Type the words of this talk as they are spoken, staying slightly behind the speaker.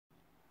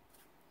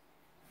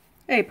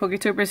Hey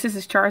Poketubers, this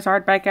is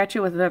Charizard back at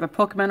you with another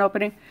Pokemon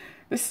opening.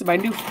 This is my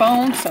new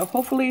phone, so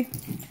hopefully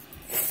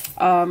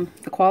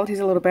the quality is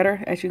a little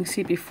better. As you can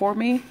see before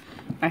me,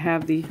 I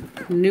have the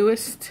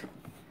newest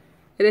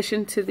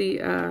addition to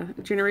the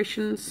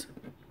Generations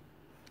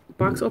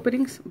box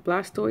openings,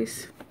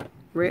 Blastoise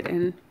Red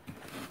and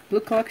Blue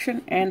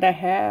collection, and I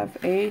have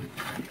a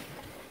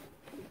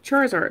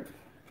Charizard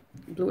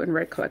Blue and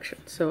Red collection.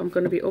 So I'm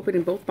going to be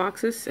opening both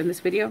boxes in this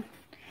video.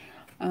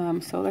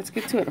 So let's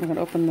get to it. I'm going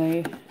to open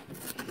the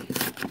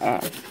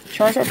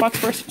Charizard box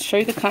first, show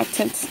you the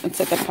contents, and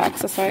set the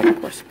packs aside.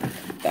 Of course,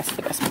 that's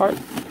the best part.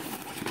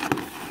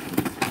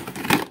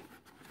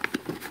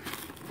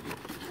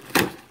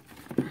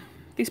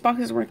 These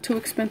boxes weren't too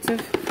expensive,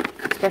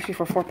 especially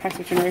for 4 packs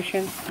of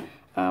Generations.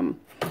 I'm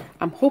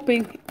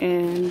hoping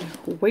and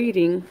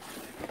waiting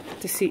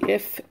to see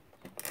if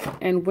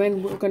and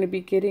when we're going to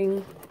be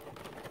getting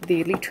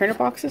the Elite Trainer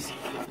boxes,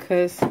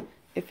 because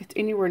if it's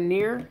anywhere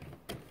near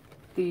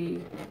the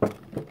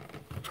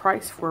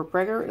price for a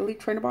regular Elite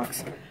Trainer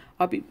box,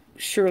 I'll be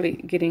surely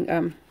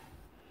getting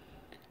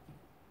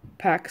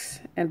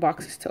packs and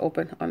boxes to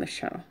open on this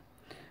channel.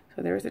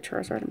 So there's the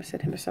Charizard. I'm going to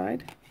set him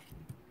aside.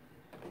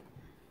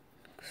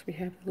 So we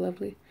have the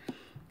lovely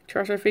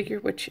Charizard figure,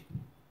 which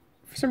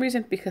for some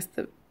reason, because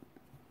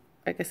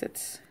I guess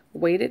it's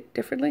weighted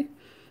differently,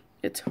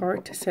 it's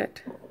hard to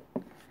set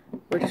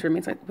where it just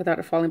remains like without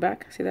it falling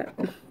back. See that?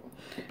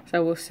 So I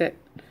will set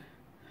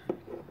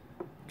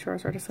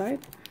Charizard aside,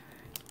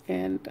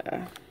 and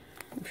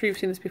I'm sure you've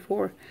seen this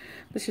before.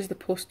 This is the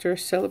poster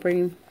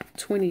celebrating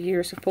 20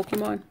 years of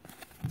Pokemon,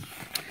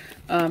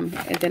 and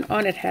then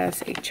on it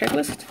has a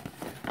checklist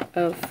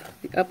of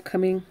the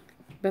upcoming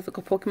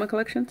mythical Pokemon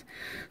collections.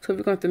 So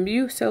we're going with the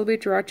Mew, Celebi,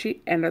 Jirachi,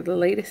 and the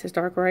latest is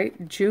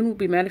Darkrai. June will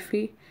be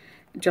Manaphy.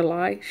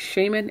 July,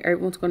 Shaman.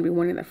 Everyone's going to be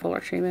wanting that full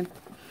art Shaman.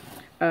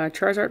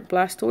 Charizard,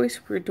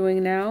 Blastoise. We're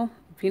doing now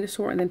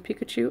Venusaur, and then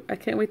Pikachu. I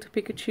can't wait till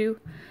Pikachu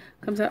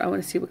comes out. I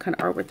want to see what kind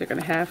of artwork they're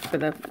going to have for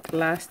the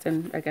last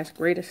and I guess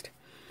greatest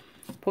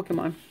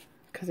Pokemon,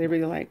 because I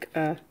really like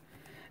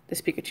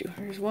this Pikachu.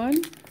 Here's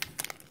 1,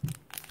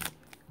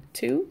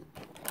 2,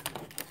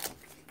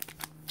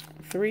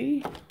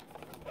 3,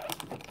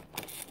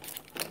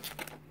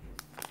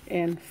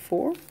 and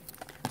 4.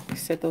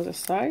 Set those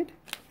aside,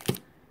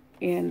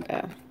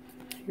 and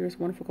here's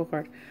one Focal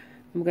card.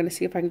 I'm going to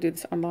see if I can do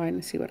this online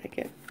and see what I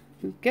get.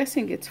 I'm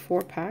guessing it's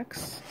 4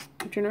 packs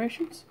of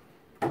Generations,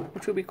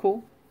 which will be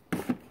cool.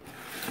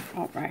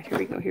 Alright, here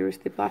we go. Here's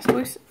the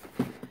Blastoise.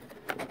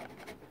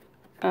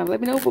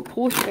 Let me know what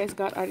pulls you guys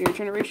got out of your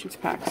Generations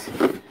packs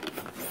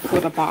for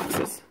the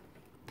boxes,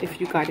 if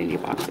you got any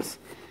boxes.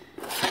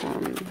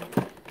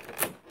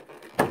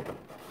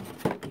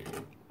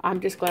 I'm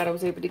just glad I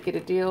was able to get a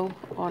deal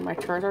on my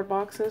Charizard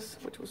boxes,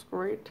 which was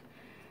great.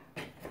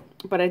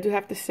 But I do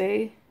have to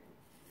say,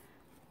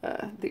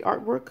 the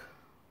artwork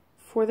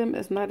for them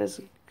is not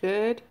as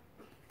good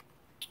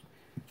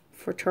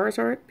for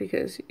Charizard,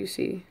 because you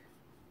see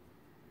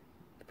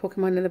the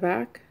Pokemon in the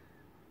back.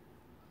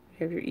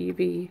 You have your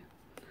EV.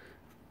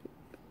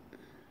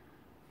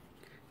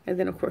 And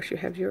then, of course, you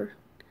have your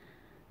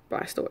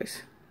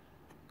Blastoise,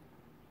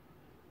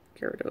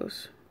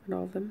 Gyarados, and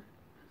all of them.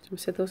 So I'm going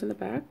to set those in the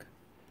back.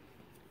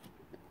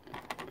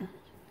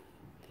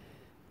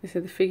 This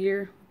is the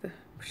figure, the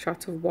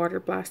shots of water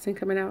blasting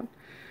coming out.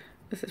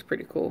 This is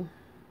pretty cool.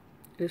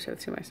 I just have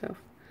to see myself.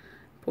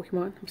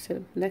 Pokemon. I'm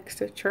sitting next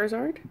to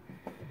Charizard.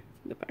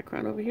 The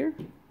background over here.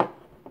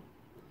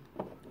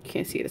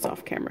 Can't see it, it's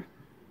off camera.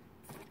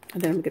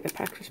 And then I'm going to get the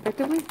packs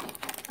respectively.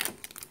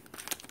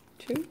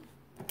 2,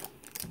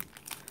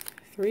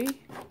 3,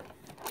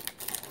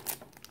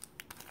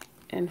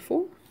 and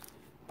 4.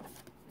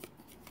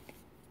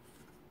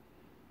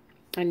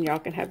 And y'all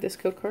can have this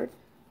code card.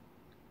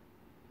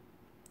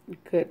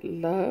 Good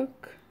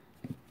luck.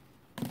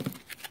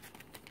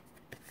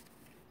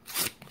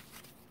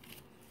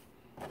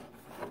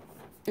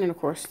 And of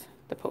course,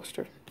 the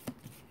poster.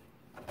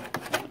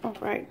 All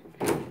right.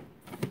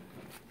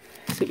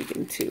 So we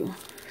begin to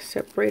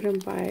separate them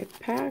by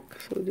pack.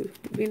 So we'll do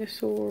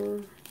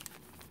Venusaur,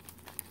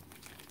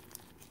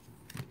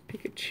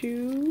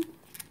 Pikachu,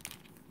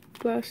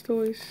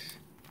 Blastoise,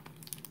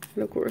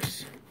 and of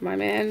course, my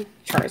man,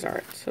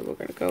 Charizard. So we're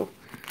going to go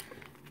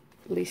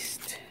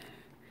least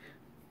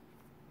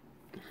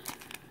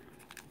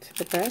to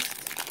the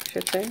best, I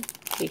should say.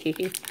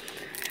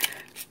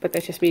 But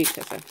that's just me,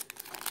 because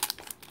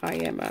I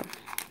am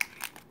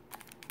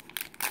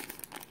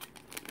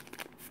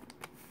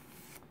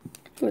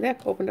oh,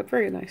 that opened up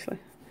very nicely.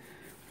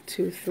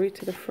 2, 3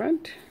 to the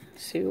front.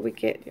 Let's see what we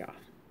get, y'all.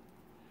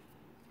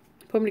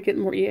 Hoping to get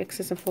more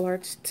EXs and full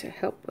arts to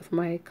help with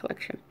my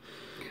collection.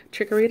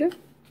 Chikorita.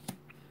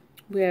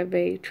 We have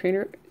a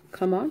Trainer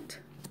Clement.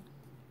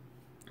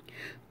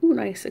 Ooh,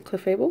 nice. A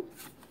Clefable.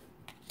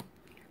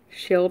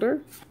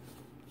 Shieldar.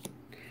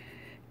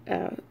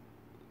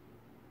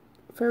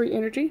 Fairy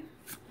Energy.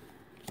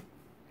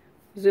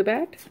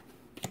 Zubat.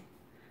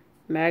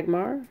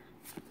 Magmar.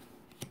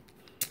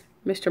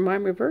 Mr.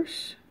 Mime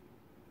Reverse.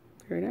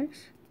 Very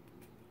nice.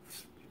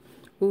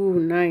 Ooh,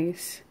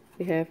 nice.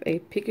 We have a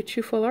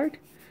Pikachu full art.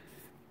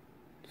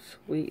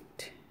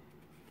 Sweet.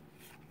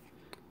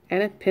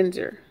 And a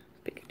Pinsir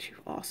Pikachu.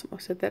 Awesome. I'll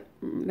set that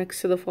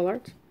next to the full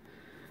art.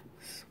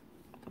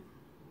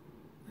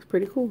 That's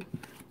pretty cool.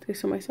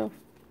 Taste it myself.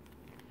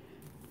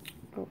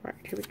 Alright,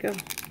 here we go.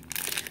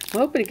 I'm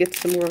hoping to get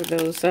some more of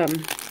those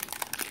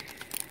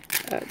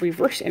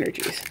reverse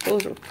energies.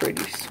 Those are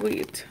pretty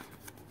sweet.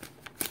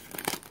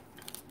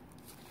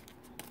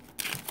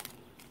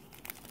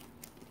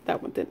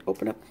 That one didn't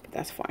open up, but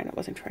that's fine. I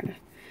wasn't trying to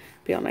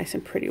be all nice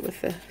and pretty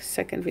with the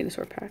second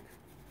Venusaur pack.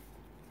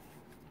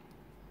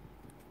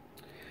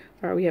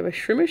 Alright, we have a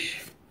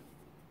Shroomish,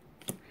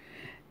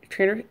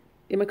 Trainer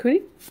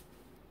Imakuni,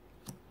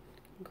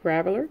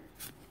 Graveler,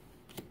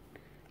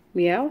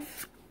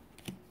 Meowth,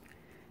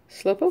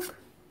 Slowpoke,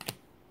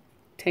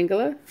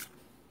 Tangela,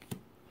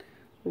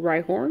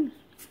 Rhyhorn.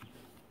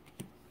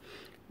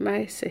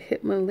 Nice, a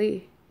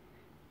Hitmonlee.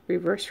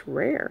 Reverse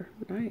rare.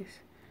 Nice.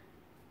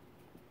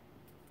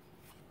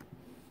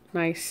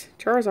 Nice.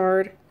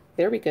 Charizard.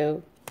 There we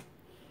go.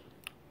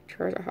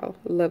 Charizard hollow.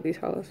 Love these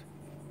hollows.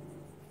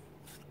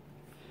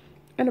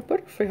 And a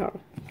Butterfree hollow.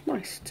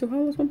 Nice. 2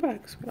 hollows, 1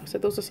 pack. So I'll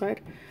set those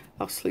aside.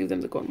 I'll sleeve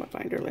them to go in my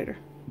binder later.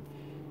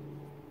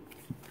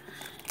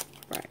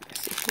 Right,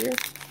 let's see here.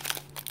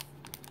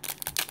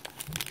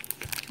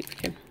 See if we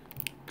can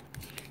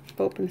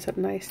open this up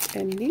nice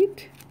and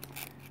neat.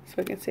 So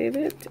I can save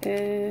it.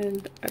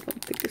 And I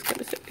don't think it's going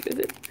to save it, is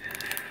it?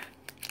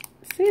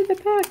 Save the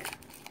pack.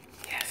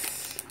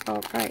 Yes.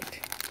 Alright.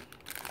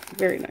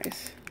 Very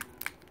nice.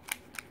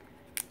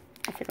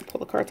 If I can pull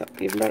the cards up,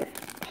 even better.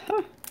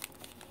 Aha.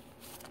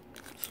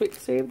 Sweet.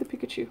 Save the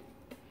Pikachu.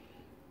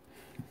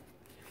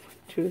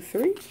 2,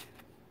 3.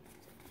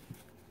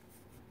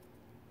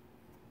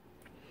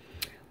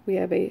 We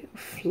have a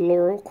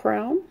Floral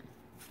Crown,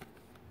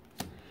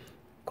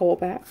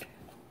 Golbat,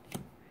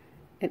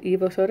 an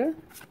Evosoda,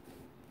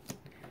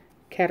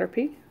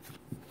 Caterpie.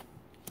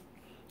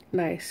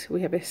 Nice.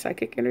 We have a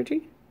Psychic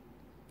Energy,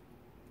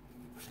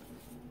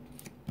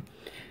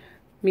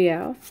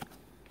 Meowth,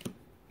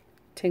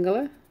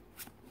 Tangela.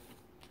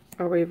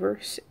 Our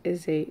reverse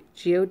is a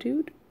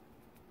Geodude.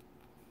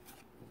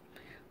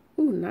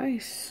 Ooh,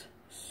 nice.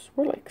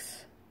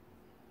 Swirlix.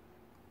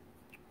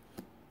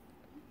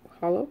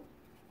 Hollow.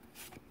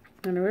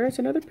 And where is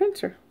another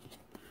Pinsir?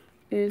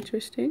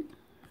 Interesting.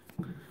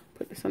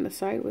 Put this on the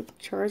side with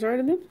Charizard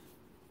in them.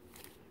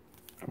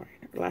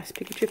 Alright, last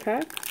Pikachu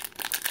pack.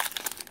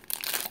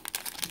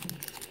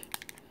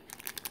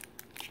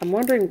 I'm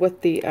wondering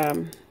what the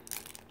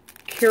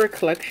Kira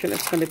collection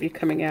is going to be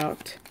coming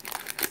out.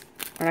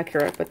 Or not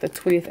Kira, but the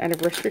 20th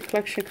anniversary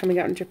collection coming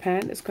out in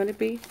Japan is going to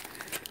be.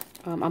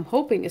 I'm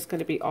hoping it's going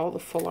to be all the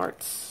full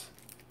arts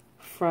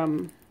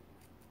from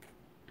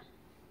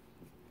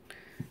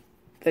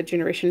the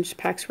Generations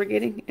packs we're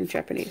getting in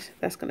Japanese.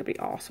 That's going to be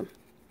awesome.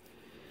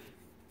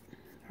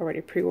 Already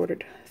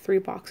pre-ordered 3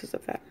 boxes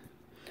of that.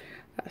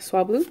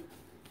 Swablu,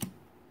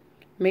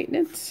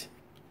 Maintenance,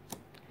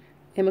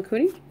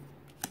 Imakuni,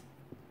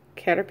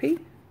 Caterpie,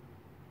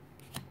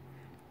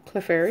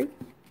 Clefairy,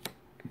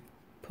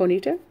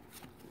 Ponyta,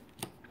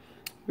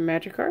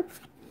 Magikarp.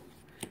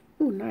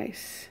 Ooh,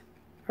 nice.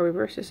 Our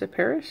reverse is a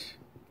Paris.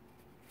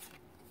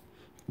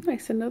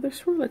 Nice, another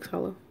Swirlix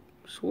hollow.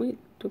 Sweet,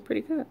 doing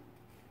pretty good.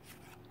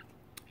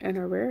 And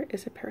our rare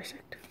is a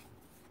Parasect.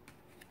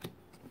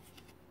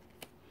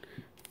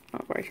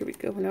 Alright, here we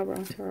go. Now we're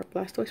on to our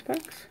Blastoise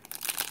packs.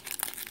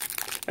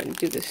 If I can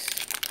do this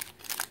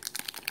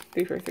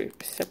 3 for 3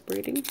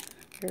 separating.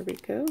 There we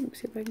go. Let me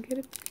see if I can get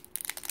it.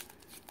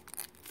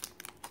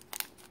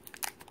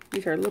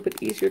 These are a little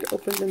bit easier to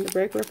open than the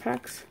regular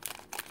packs.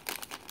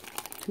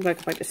 Seems like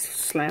if I just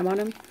slam on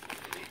them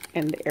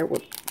and the air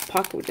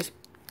pocket would just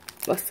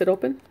bust it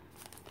open.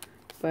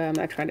 But I'm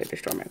not trying to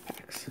destroy my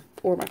packs.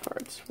 Or my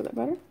cards, for that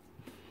matter.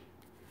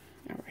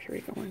 Alright, here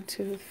we go. 1,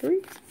 2,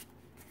 3.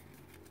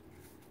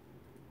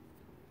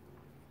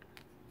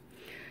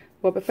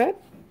 Wobbuffet.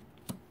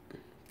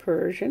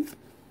 Persian.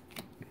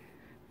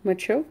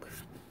 Machoke.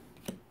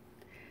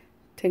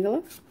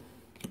 Tangela.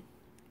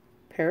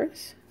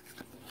 Paris.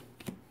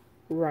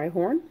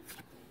 Rhyhorn.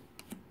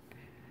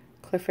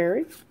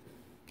 Clefairy.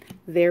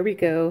 There we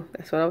go.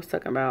 That's what I was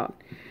talking about.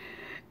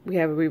 We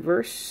have a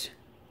reverse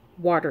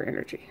water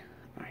energy.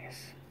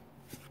 Nice.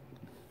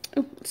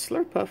 Oh,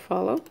 Slurpuff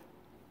follow.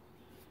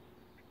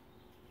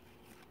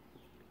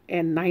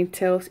 And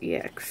Ninetales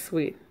EX.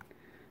 Sweet.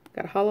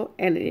 Got a hollow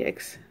and an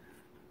EX.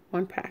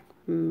 1 pack.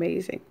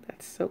 Amazing.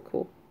 That's so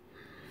cool.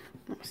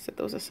 I'm going to set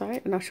those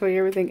aside and I'll show you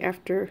everything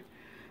after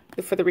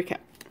for the recap.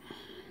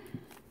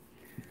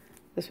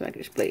 This one I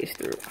can just blaze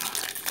through.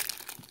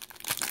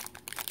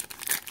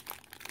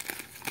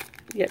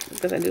 Yep,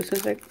 because I knew as soon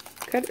as I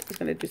cut it, it's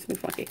going to do something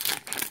funky.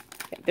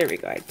 Yeah, there we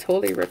go. I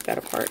totally ripped that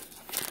apart.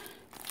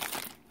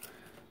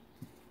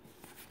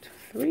 2,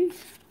 3.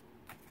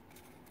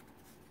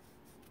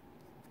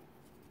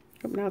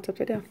 Oh, now it's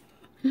upside down.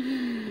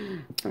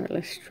 Alright,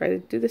 let's try to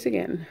do this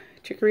again.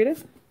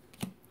 Chikorita.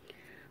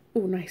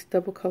 Ooh, nice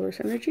double colors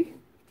energy.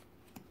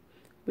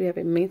 We have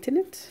a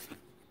maintenance.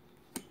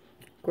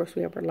 Of course,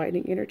 we have our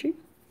lightning energy.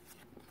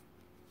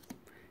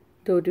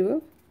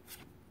 Doduo.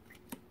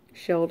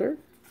 Shelter.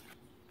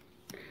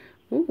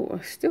 Ooh,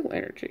 a still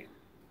energy.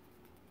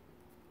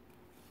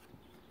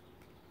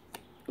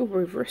 Ooh,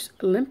 reverse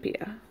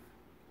Olympia.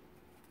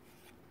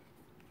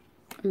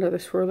 Another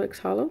Swirlix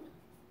holo.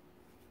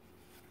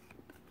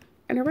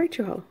 And a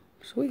Raichu holo.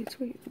 Sweet,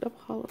 sweet. Double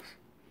holos.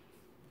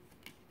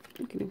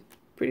 I'm getting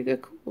pretty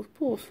good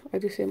pulls, I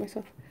do say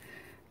myself.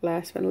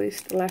 Last but not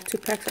least, the last two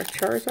packs are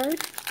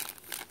Charizard.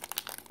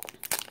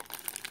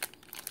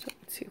 So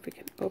let's see if we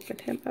can open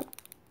him up.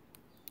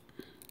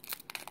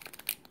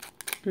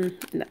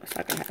 No, it's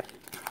not going to happen.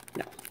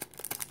 No.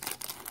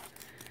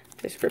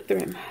 Just rip through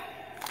him.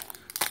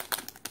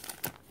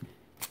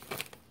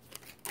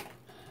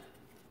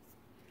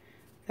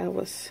 That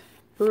was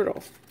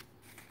brutal.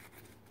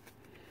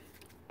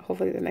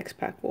 Hopefully the next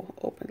pack will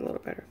open a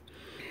little better.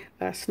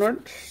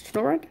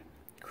 Snorunt,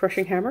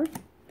 Crushing Hammer,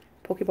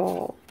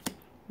 Pokeball,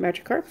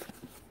 Magikarp.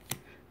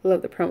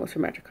 Love the promos for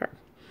Magikarp.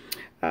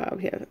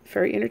 We have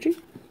Fairy Energy,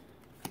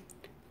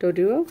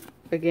 Doduo,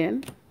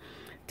 again,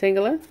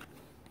 Tangela,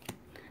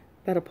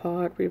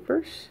 Battlepod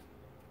Reverse,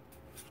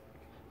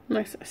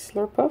 nice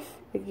Slurpuff,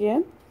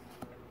 again.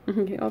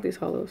 All these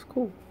holos,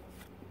 cool.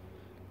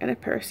 And a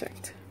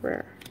Parasect,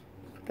 rare.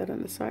 Put that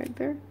on the side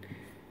there.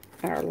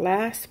 Our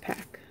last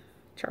pack,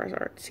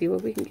 Charizard. See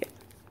what we can get.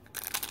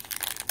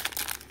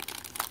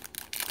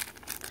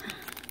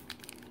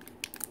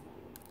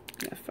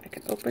 If I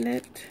can open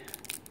it.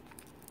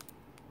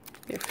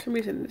 Yeah, for some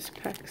reason this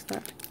pack is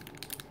not.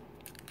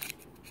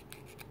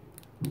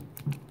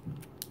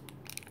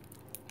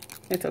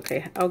 It's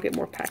okay. I'll get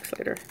more packs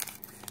later.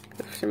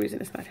 But for some reason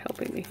it's not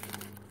helping me.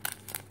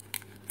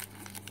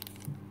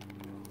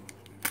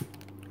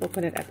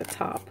 Open it at the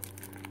top.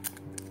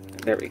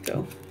 There we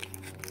go.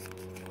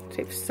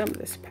 Save some of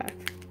this pack.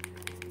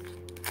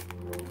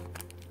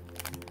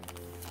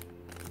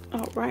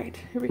 All right,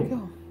 here we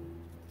go.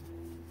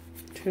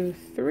 2,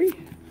 3.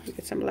 We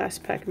get some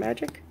last pack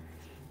magic.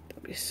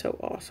 That'd be so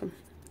awesome.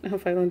 I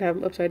hope I don't have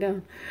them upside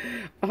down.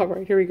 All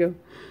right, here we go.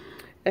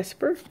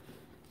 Esper,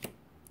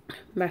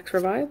 Max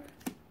Revive,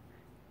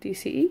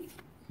 DCE,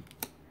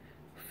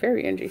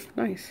 Fairy Energy,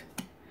 nice.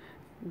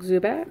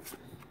 Zubat,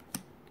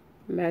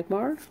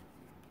 Magmar,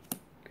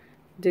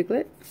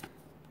 Diglett.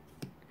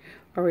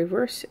 Our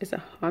reverse is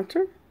a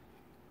Haunter.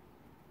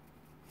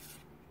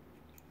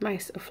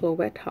 Nice, a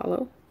Floette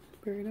holo.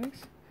 Very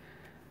nice.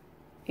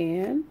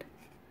 And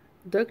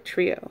Doug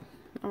Trio.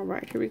 All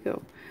right, here we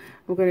go.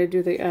 I'm going to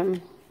do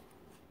the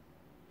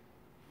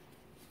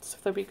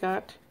stuff that we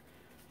got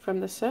from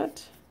the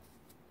set.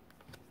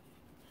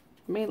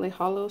 Mainly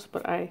holos,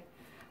 but I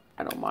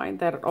don't mind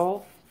that at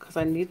all because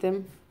I need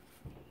them.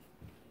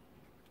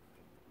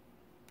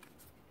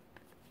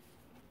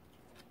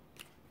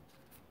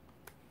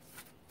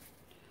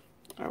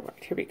 All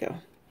right, here we go.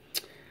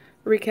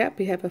 Recap,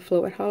 we have a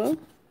Floette holo,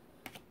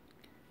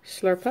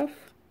 Slurpuff,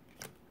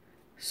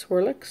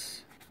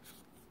 Swirlix,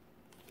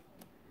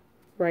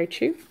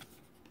 Raichu,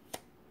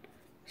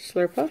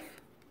 Slurpuff,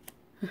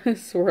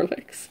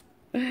 Swirlix,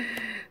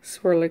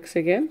 Swirlix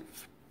again,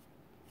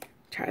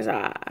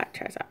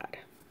 Charizard,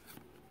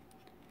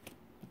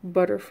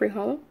 Butterfree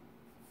holo,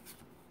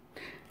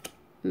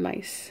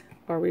 nice.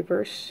 Our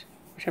reverse,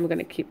 which I'm going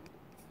to keep,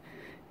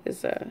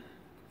 is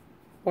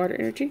Water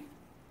Energy,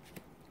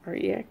 our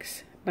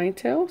EX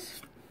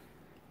Ninetales,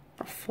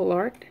 our Full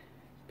Art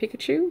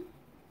Pikachu,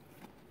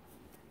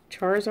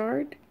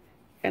 Charizard,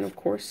 and of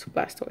course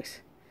Blastoise.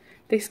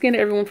 Thanks again to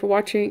everyone for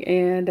watching,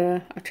 and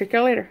I'll check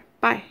y'all later.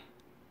 Bye.